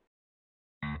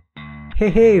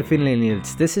Hey,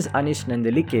 Finlanials, this is Anish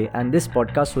Nandalike, and this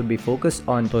podcast would be focused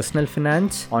on personal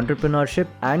finance, entrepreneurship,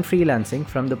 and freelancing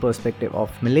from the perspective of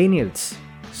millennials.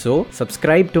 So,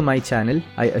 subscribe to my channel.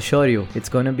 I assure you, it's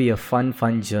gonna be a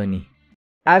fun journey.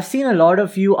 I've seen a lot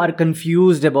of you are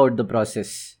confused about the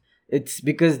process. It's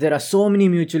because there are so many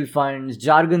mutual funds,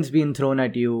 jargons being thrown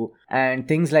at you, and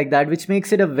things like that, which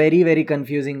makes it a very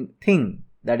confusing thing,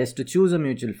 that is to choose a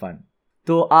mutual fund.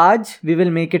 So आज we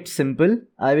will make it simple.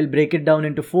 I will break it down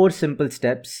into 4 simple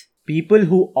steps. People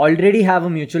who already have a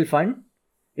mutual fund,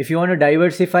 if you want to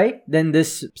diversify, then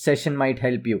this session might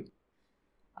help you.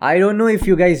 I don't know if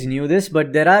you guys knew this,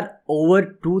 but there are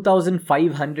over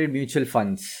 2,500 mutual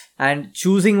funds, and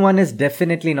choosing one is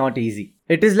definitely not easy.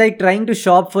 It is like trying to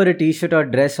shop for a t-shirt or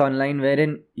dress online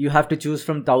wherein you have to choose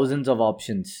from thousands of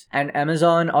options. And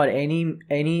Amazon or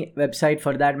any website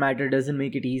for that matter doesn't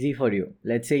make it easy for you.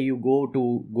 Let's say you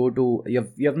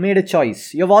you've made a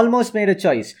choice. You've almost made a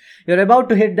choice. You're about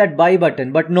to hit that buy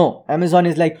button, but no, Amazon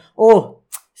is like, oh,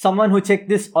 someone who checked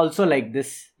this also like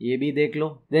this. Ye bhi dekh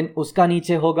lo. Then uska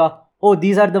niche hoga, oh,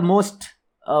 these are the most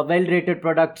well-rated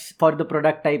products for the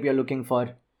product type you're looking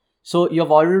for. So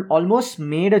you've almost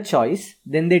made a choice.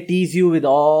 Then they tease you with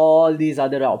all these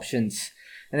other options.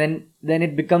 And then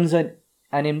it becomes an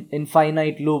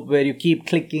infinite loop where you keep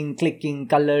clicking,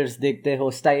 colors dekhte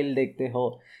ho, style dekhte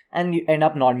ho, and you end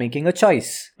up not making a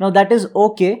choice. Now that is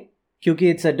okay, kyunki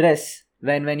it's a dress.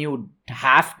 When you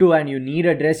have to and you need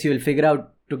a dress, you'll figure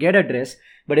out to get a dress.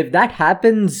 But if that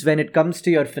happens when it comes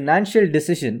to your financial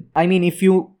decision, I mean, if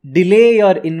you delay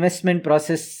your investment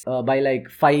process by like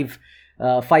 5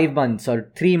 months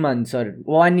or 3 months or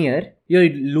 1 year, you're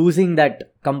losing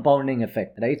that compounding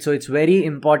effect, right? So it's very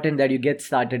important that you get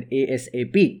started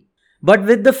ASAP. But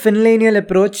with the Finlanial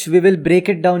approach, we will break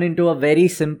it down into a very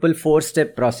simple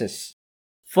 4-step process.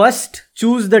 First,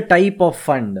 choose the type of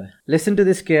fund. Listen to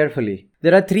this carefully.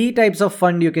 There are 3 types of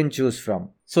fund you can choose from.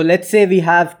 So let's say we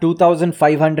have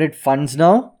 2,500 funds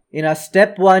now. In our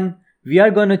step 1, we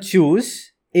are going to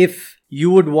choose if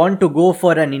you would want to go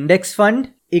for an index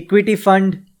fund, equity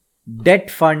fund,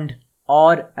 debt fund,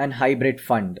 or an hybrid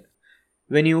fund.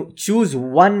 When you choose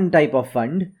one type of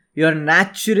fund, you're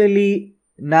naturally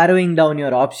narrowing down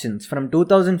your options. From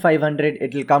 2,500,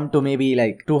 it will come to maybe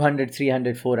like 200,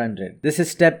 300, 400. This is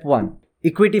step 1.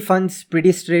 Equity funds,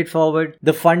 pretty straightforward.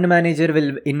 The fund manager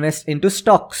will invest into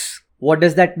stocks. What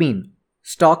does that mean?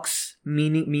 Stocks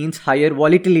means higher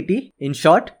volatility. In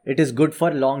short, it is good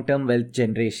for long-term wealth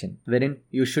generation, wherein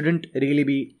you shouldn't really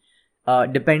be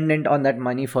dependent on that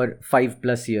money for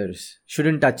 5+ years.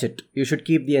 Shouldn't touch it. You should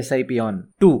keep the SIP on.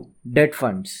 2. Debt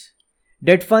funds.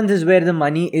 Debt funds is where the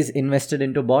money is invested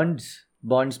into bonds.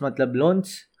 Bonds matlab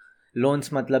loans. Loans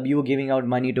matlab you giving out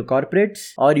money to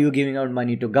corporates or you giving out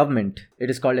money to government. It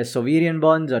is called as sovereign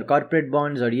bonds or corporate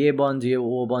bonds or ye bonds,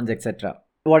 O bonds, etc.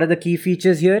 What are the key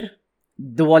features here?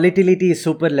 The volatility is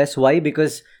super less. Why?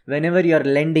 Because whenever you're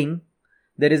lending,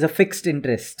 there is a fixed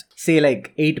interest, say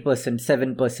like 8%,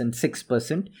 7%,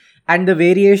 6%. And the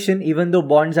variation, even though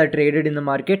bonds are traded in the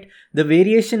market, the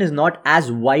variation is not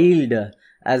as wild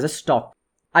as a stock.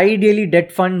 Ideally,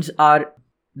 debt funds are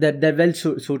they're well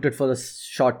suited for the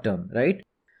short term, right?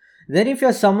 Then if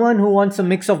you're someone who wants a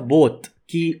mix of both,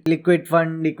 liquid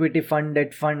fund, equity fund,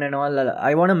 debt fund and all,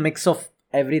 I want a mix of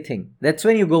everything. That's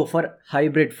when you go for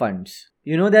hybrid funds.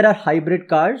 You know, there are hybrid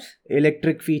cars,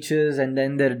 electric features, and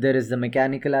then there is the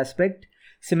mechanical aspect.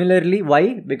 Similarly,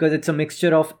 why? Because it's a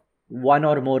mixture of one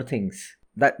or more things.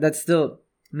 That's the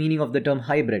meaning of the term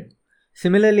hybrid.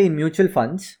 Similarly, in mutual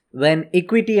funds, when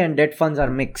equity and debt funds are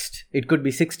mixed, it could be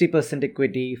 60%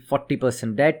 equity,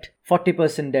 40% debt or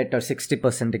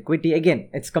 60% equity. Again,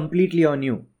 it's completely on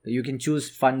you. You can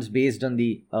choose funds based on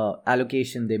the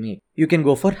allocation they make. You can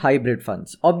go for hybrid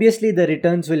funds. Obviously, the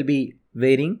returns will be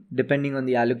varying depending on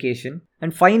the allocation.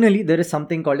 And finally, there is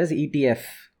something called as ETF.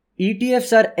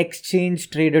 ETFs are exchange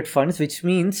traded funds, which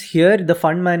means here the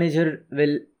fund manager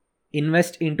will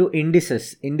invest into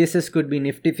indices. Indices could be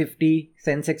Nifty 50,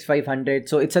 Sensex 500.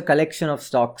 So it's a collection of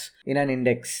stocks in an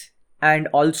index. And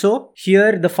also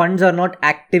here the funds are not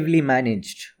actively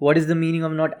managed. What is the meaning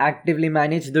of not actively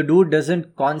managed? The dude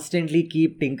doesn't constantly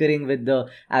keep tinkering with the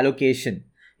allocation.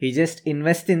 He just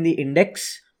invests in the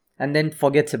index and then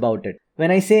forgets about it.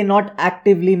 When I say not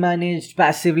actively managed,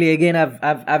 passively, again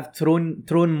I've thrown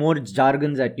more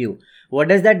jargons at you. What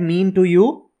does that mean to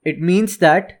you? It means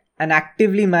that an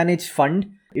actively managed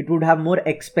fund, it would have more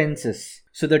expenses.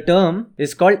 So the term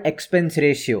is called expense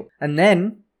ratio. And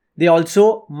then they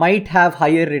also might have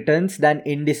higher returns than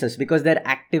indices because they're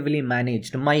actively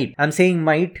managed. I'm saying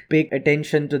might. Pay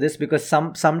attention to this because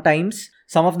sometimes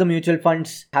some of the mutual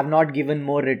funds have not given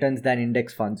more returns than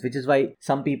index funds, which is why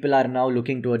some people are now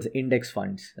looking towards index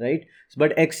funds, right?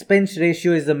 But expense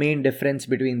ratio is the main difference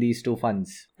between these two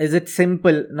funds. Is it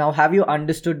simple? Now, have you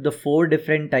understood the 4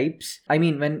 different types? I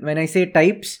mean, when I say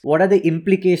types, what are the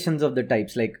implications of the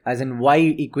types? Like, as in,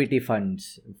 why equity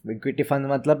funds? Equity funds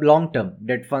matlab long term,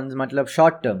 debt funds matlab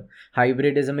short term,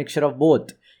 hybrid is a mixture of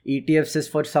both. ETFs is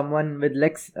for someone with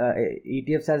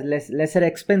ETFs has lesser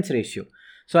expense ratio.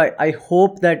 So I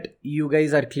hope that you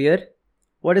guys are clear.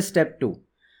 What is step 2?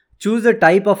 Choose the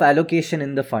type of allocation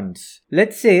in the funds.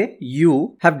 Let's say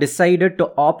you have decided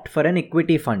to opt for an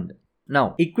equity fund.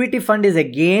 Now, equity fund is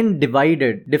again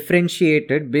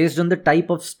differentiated based on the type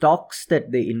of stocks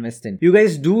that they invest in. You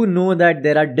guys do know that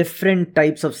there are different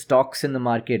types of stocks in the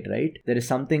market, right? There is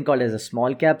something called as a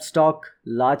small cap stock,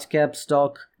 large cap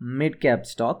stock, mid cap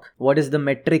stock. What is the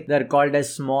metric that are called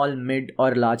as small, mid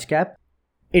or large cap?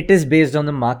 It is based on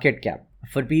the market cap.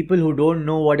 For people who don't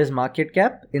know what is market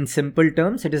cap, in simple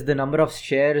terms, it is the number of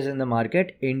shares in the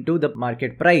market into the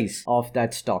market price of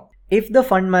that stock. If the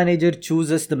fund manager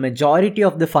chooses the majority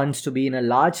of the funds to be in a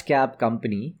large cap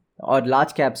company or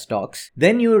large cap stocks,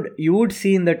 then you would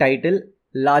see in the title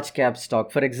large cap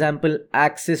stock. For example,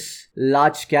 Axis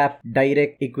Large Cap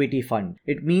Direct Equity Fund.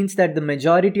 It means that the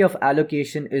majority of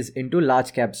allocation is into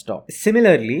large cap stock.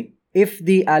 Similarly, if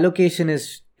the allocation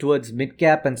is towards mid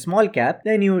cap and small cap,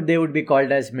 then they would be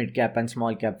called as mid cap and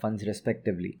small cap funds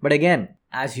respectively. But again,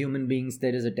 as human beings,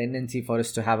 there is a tendency for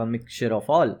us to have a mixture of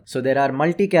all. So there are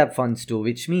multi-cap funds too,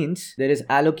 which means there is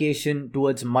allocation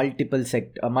towards multiple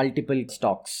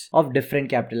stocks of different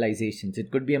capitalizations.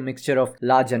 It could be a mixture of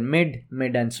large and mid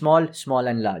and small, small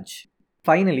and large.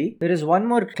 Finally, there is one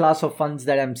more class of funds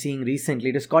that I'm seeing recently.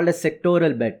 It is called as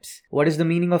sectoral bets. What is the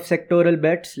meaning of sectoral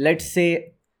bets? Let's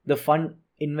say the fund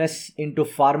invests into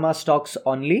pharma stocks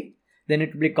only, then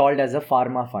it will be called as a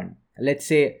pharma fund. Let's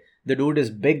say the dude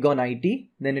is big on IT,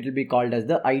 then it will be called as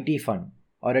the IT fund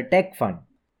or a tech fund.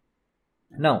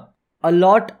 Now, a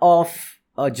lot of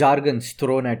jargons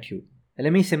thrown at you.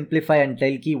 Let me simplify and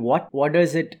tell you what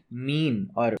does it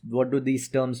mean or what do these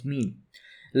terms mean.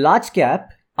 Large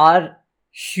cap are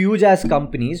huge as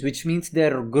companies, which means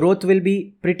their growth will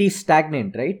be pretty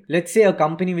stagnant, right? Let's say a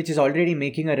company which is already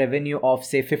making a revenue of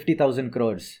say 50,000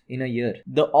 crores in a year.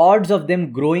 The odds of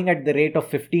them growing at the rate of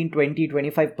 15, 20,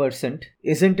 25%,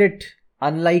 isn't it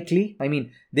unlikely? I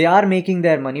mean, they are making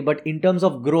their money, but in terms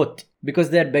of growth, because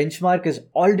their benchmark is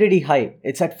already high,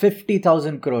 it's at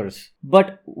 50,000 crores.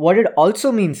 But what it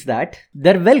also means that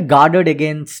they're well guarded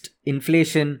against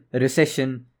inflation,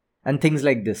 recession, and things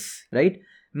like this, right?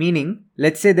 Meaning,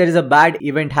 let's say there is a bad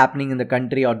event happening in the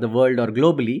country or the world or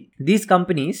globally, these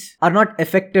companies are not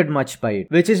affected much by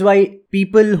it, which is why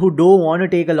people who don't want to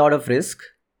take a lot of risk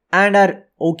and are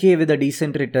okay with a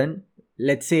decent return,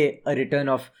 let's say a return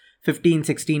of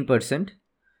 15-16%,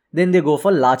 then they go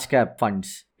for large cap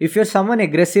funds. If you're someone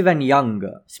aggressive and young,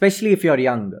 especially if you're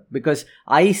young, because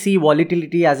I see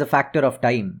volatility as a factor of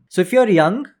time. So if you're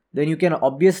young, then you can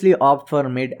obviously opt for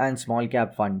mid and small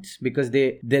cap funds because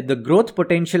the growth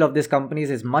potential of these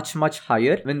companies is much, much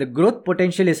higher. When the growth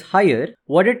potential is higher,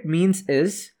 what it means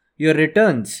is your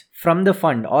returns from the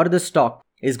fund or the stock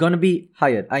is going to be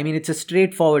higher. I mean, it's a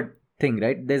straightforward thing,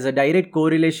 right? There's a direct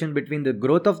correlation between the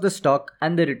growth of the stock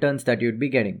and the returns that you'd be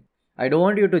getting. I don't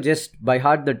want you to just by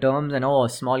heart the terms and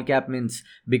small cap means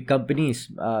big companies.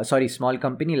 Small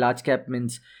company, large cap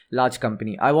means large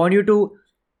company. I want you to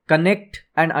connect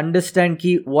and understand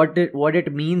what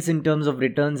it means in terms of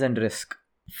returns and risk.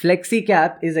 Flexi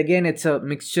cap is again, it's a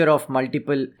mixture of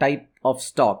multiple type of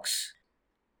stocks.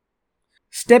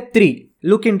 Step 3,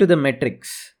 look into the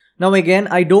metrics. Now again,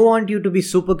 I don't want you to be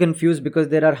super confused because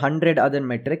there are 100 other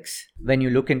metrics when you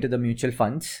look into the mutual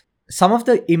funds. Some of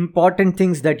the important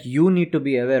things that you need to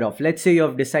be aware of. Let's say you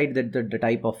have decided the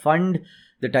type of fund,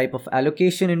 the type of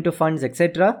allocation into funds,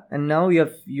 etc. And now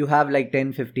you have like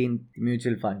 10-15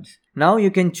 mutual funds. Now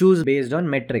you can choose based on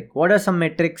metric. What are some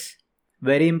metrics?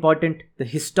 Very important. The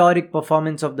historic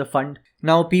performance of the fund.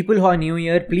 Now people who are new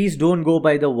here, please don't go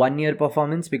by the 1 year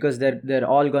performance because they're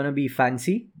all gonna be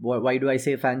fancy. Why do I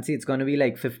say fancy? It's gonna be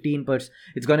like 15%.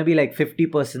 It's gonna be like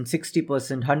 50%,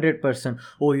 60%, 100%.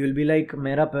 Oh, you'll be like,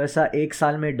 mera paisa ek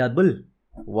saal mein double.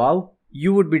 Wow.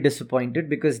 You would be disappointed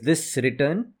because this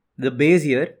return, the base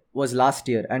year was last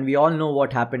year and we all know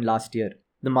what happened last year.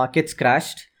 The markets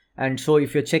crashed, and so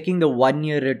if you're checking the 1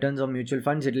 year returns of mutual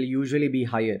funds, it will usually be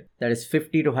higher. That is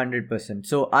 50 to 100%.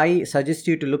 So I suggest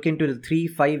you to look into the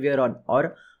 3-5 year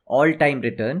or all time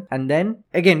return and then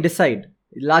again decide.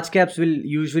 Large caps will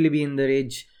usually be in the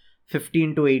range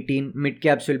 15 to 18, mid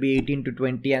caps will be 18 to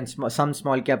 20, and some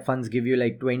small cap funds give you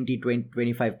like 20,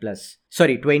 25 plus.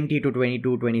 Sorry, 20 to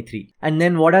 22, 23. And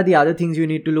then what are the other things you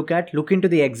need to look at? Look into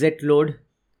the exit load,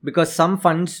 because some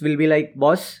funds will be like,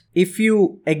 boss, if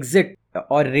you exit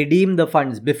or redeem the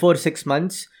funds before 6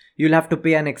 months, you'll have to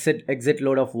pay an exit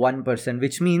load of 1%,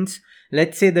 which means,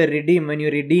 let's say when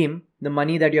you redeem, the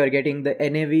money that you're getting, the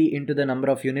NAV into the number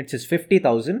of units is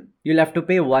 50,000. You'll have to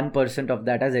pay 1% of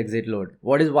that as exit load.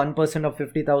 What is 1% of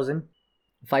 50,000?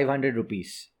 500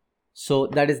 rupees. So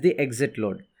that is the exit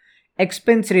load.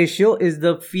 Expense ratio is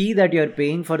the fee that you're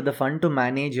paying for the fund to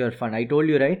manage your fund. I told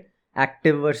you, right?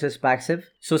 Active versus passive.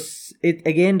 So it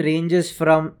again ranges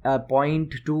from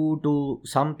 0.2 to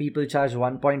some people charge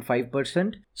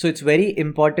 1.5%. So it's very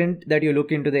important that you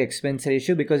look into the expense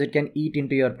ratio, because it can eat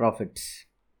into your profits.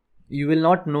 You will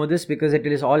not know this because it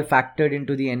is all factored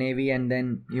into the NAV, and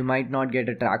then you might not get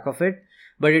a track of it.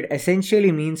 But it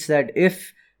essentially means that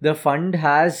if the fund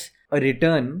has a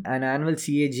return, an annual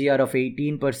CAGR of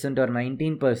 18% or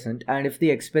 19%, and if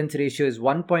the expense ratio is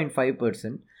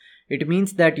 1.5%, it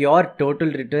means that your total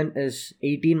return is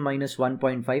 18 minus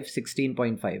 1.5,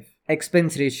 16.5.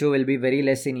 Expense ratio will be very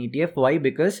less in ETF. Why?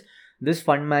 Because this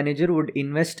fund manager would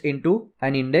invest into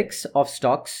an index of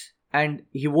stocks, and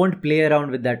he won't play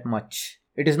around with that much.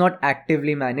 It is not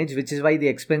actively managed, which is why the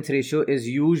expense ratio is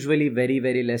usually very,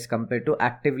 very less compared to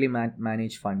actively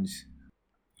managed funds.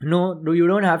 No, you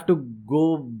don't have to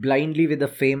go blindly with the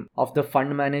fame of the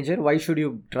fund manager. Why should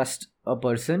you trust a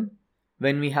person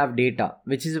when we have data?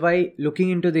 Which is why looking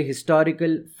into the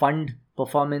historical fund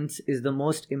performance is the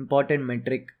most important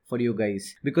metric for you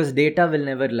guys, because data will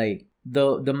never lie.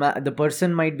 The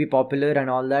person might be popular and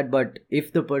all that, but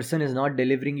if the person is not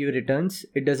delivering you returns,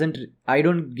 I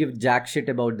don't give jack shit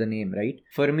about the name, right?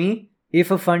 For me, if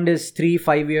a fund is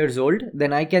 3-5 years old,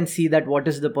 then I can see that what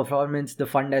is the performance the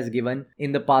fund has given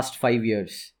in the past 5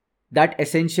 years. That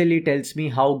essentially tells me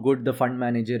how good the fund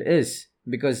manager is,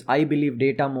 because I believe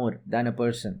data more than a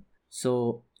person.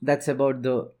 So that's about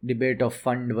the debate of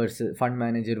fund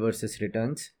manager versus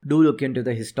returns. Do look into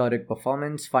the historic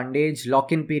performance, fund age,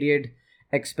 lock-in period,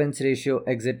 expense ratio,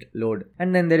 exit load.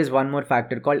 And then there is one more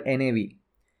factor called NAV.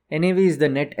 NAV is the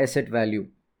net asset value.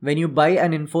 When you buy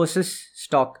an Infosys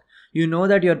stock, you know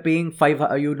that you're paying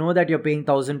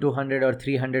 1,200 or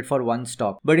 300 for one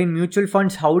stock. But in mutual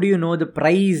funds, how do you know the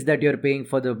price that you're paying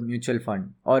for the mutual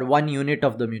fund or one unit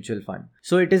of the mutual fund?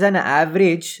 So it is an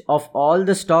average of all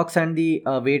the stocks and the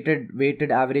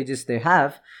weighted averages they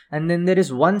have. And then there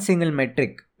is one single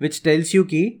metric which tells you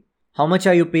how much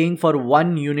are you paying for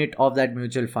one unit of that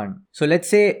mutual fund. So let's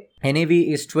say NAV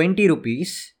is 20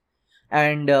 rupees.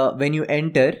 And when you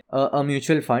enter a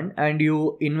mutual fund and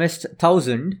you invest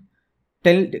 1,000,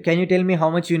 can you tell me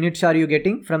how much units are you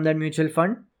getting from that mutual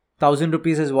fund? 1,000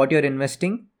 rupees is what you're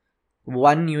investing.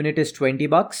 One unit is 20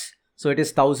 bucks. So it is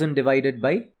 1,000 divided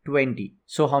by 20.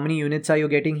 So how many units are you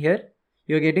getting here?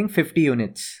 You're getting 50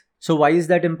 units. So why is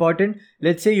that important?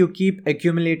 Let's say you keep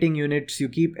accumulating units,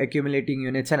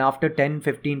 and after 10,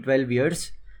 15, 12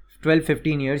 years,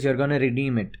 15 years, you're going to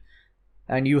redeem it.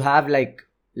 And you have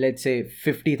let's say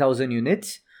 50,000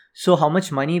 units. So how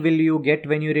much money will you get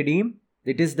when you redeem?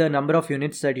 It is the number of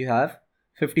units that you have,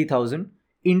 50,000,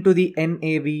 into the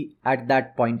NAV at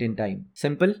that point in time.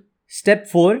 Simple. Step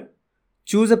 4,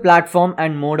 choose a platform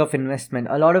and mode of investment.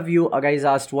 A lot of you guys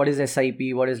asked what is SIP,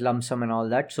 what is lump sum and all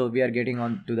that. So we are getting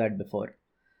on to that before.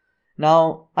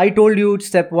 Now, I told you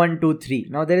step 1, 2, 3.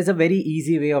 Now there is a very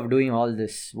easy way of doing all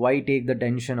this. Why take the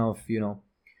tension of,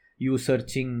 you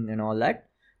searching and all that?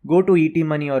 Go to ET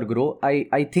Money or Grow.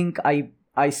 I think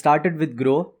I started with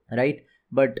Grow, right?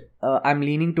 But I'm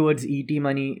leaning towards ET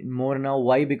Money more now.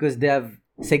 Why? Because they have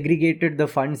segregated the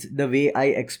funds the way I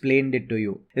explained it to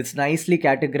you. It's nicely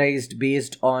categorized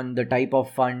based on the type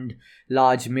of fund,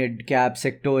 large, mid, cap,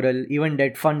 sectoral, even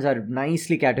debt funds are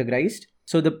nicely categorized.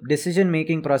 So the decision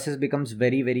making process becomes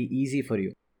very, very easy for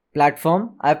you.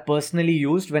 Platform I've personally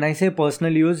used. When I say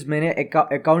personal use, मैंने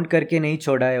account करके नहीं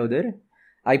छोड़ा है उधर.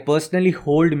 I personally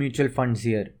hold mutual funds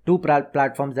here. 2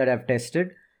 platforms that I've tested,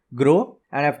 Grow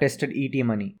and I've tested ET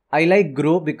Money. I like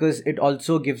Grow because it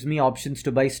also gives me options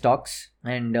to buy stocks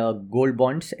and gold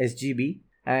bonds, SGB.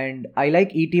 And I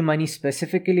like ET Money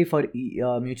specifically for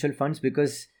mutual funds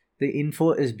because the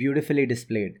info is beautifully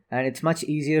displayed and it's much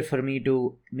easier for me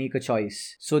to make a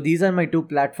choice. So these are my 2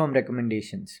 platform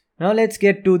recommendations. Now let's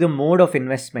get to the mode of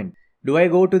investment. Do I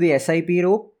go to the SIP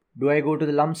route? Do I go to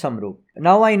the lump sum route?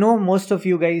 Now I know most of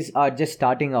you guys are just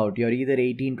starting out. You're either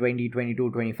 18, 20,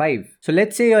 22, 25. So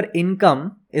let's say your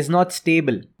income is not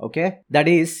stable. Okay. That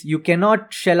is, you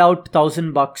cannot shell out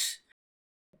 $1,000.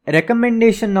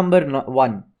 Recommendation number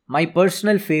 1. My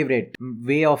personal favorite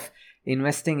way of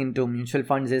investing into mutual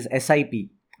funds is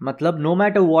SIP. Matlab, no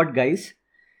matter what, guys,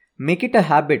 make it a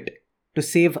habit to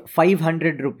save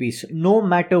 500 rupees no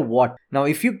matter what. Now,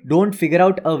 if you don't figure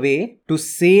out a way to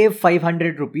save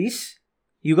 500 rupees,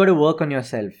 you got to work on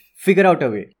yourself. Figure out a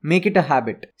way. Make it a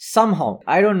habit. Somehow.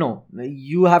 I don't know.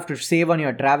 You have to save on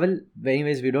your travel.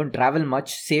 Anyways, we don't travel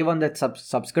much. Save on that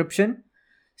subscription.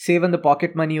 Save on the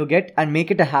pocket money you get and make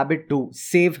it a habit to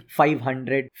save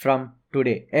 500 from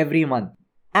today, every month.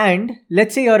 And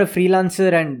let's say you're a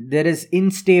freelancer and there is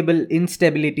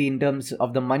instability in terms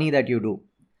of the money that you do.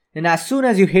 Then as soon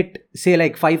as you hit, say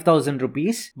like 5,000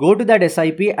 rupees, go to that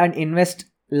SIP and invest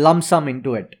lump sum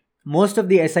into it. Most of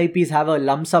the SIPs have a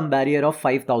lump sum barrier of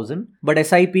 5,000, but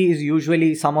SIP is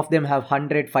usually, some of them have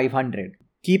 100, 500.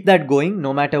 Keep that going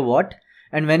no matter what.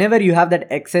 And whenever you have that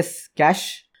excess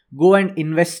cash, go and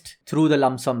invest through the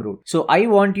lump sum route. So I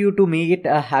want you to make it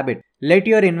a habit. Let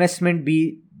your investment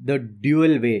be the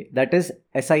dual way. That is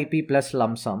SIP plus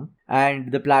lump sum.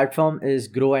 And the platform is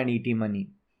Grow and ET Money.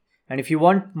 And if you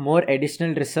want more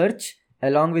additional research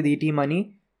along with ET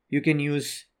Money, you can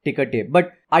use Ticker Tape.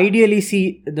 But ideally,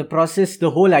 see, the process,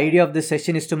 the whole idea of this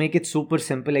session is to make it super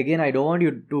simple. Again, I don't want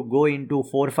you to go into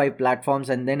 4 or 5 platforms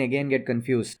and then again get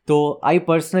confused. So I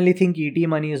personally think ET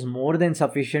Money is more than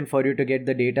sufficient for you to get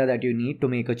the data that you need to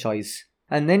make a choice.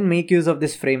 And then make use of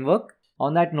this framework.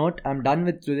 On that note, I'm done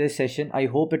with today's session. I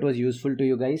hope it was useful to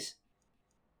you guys.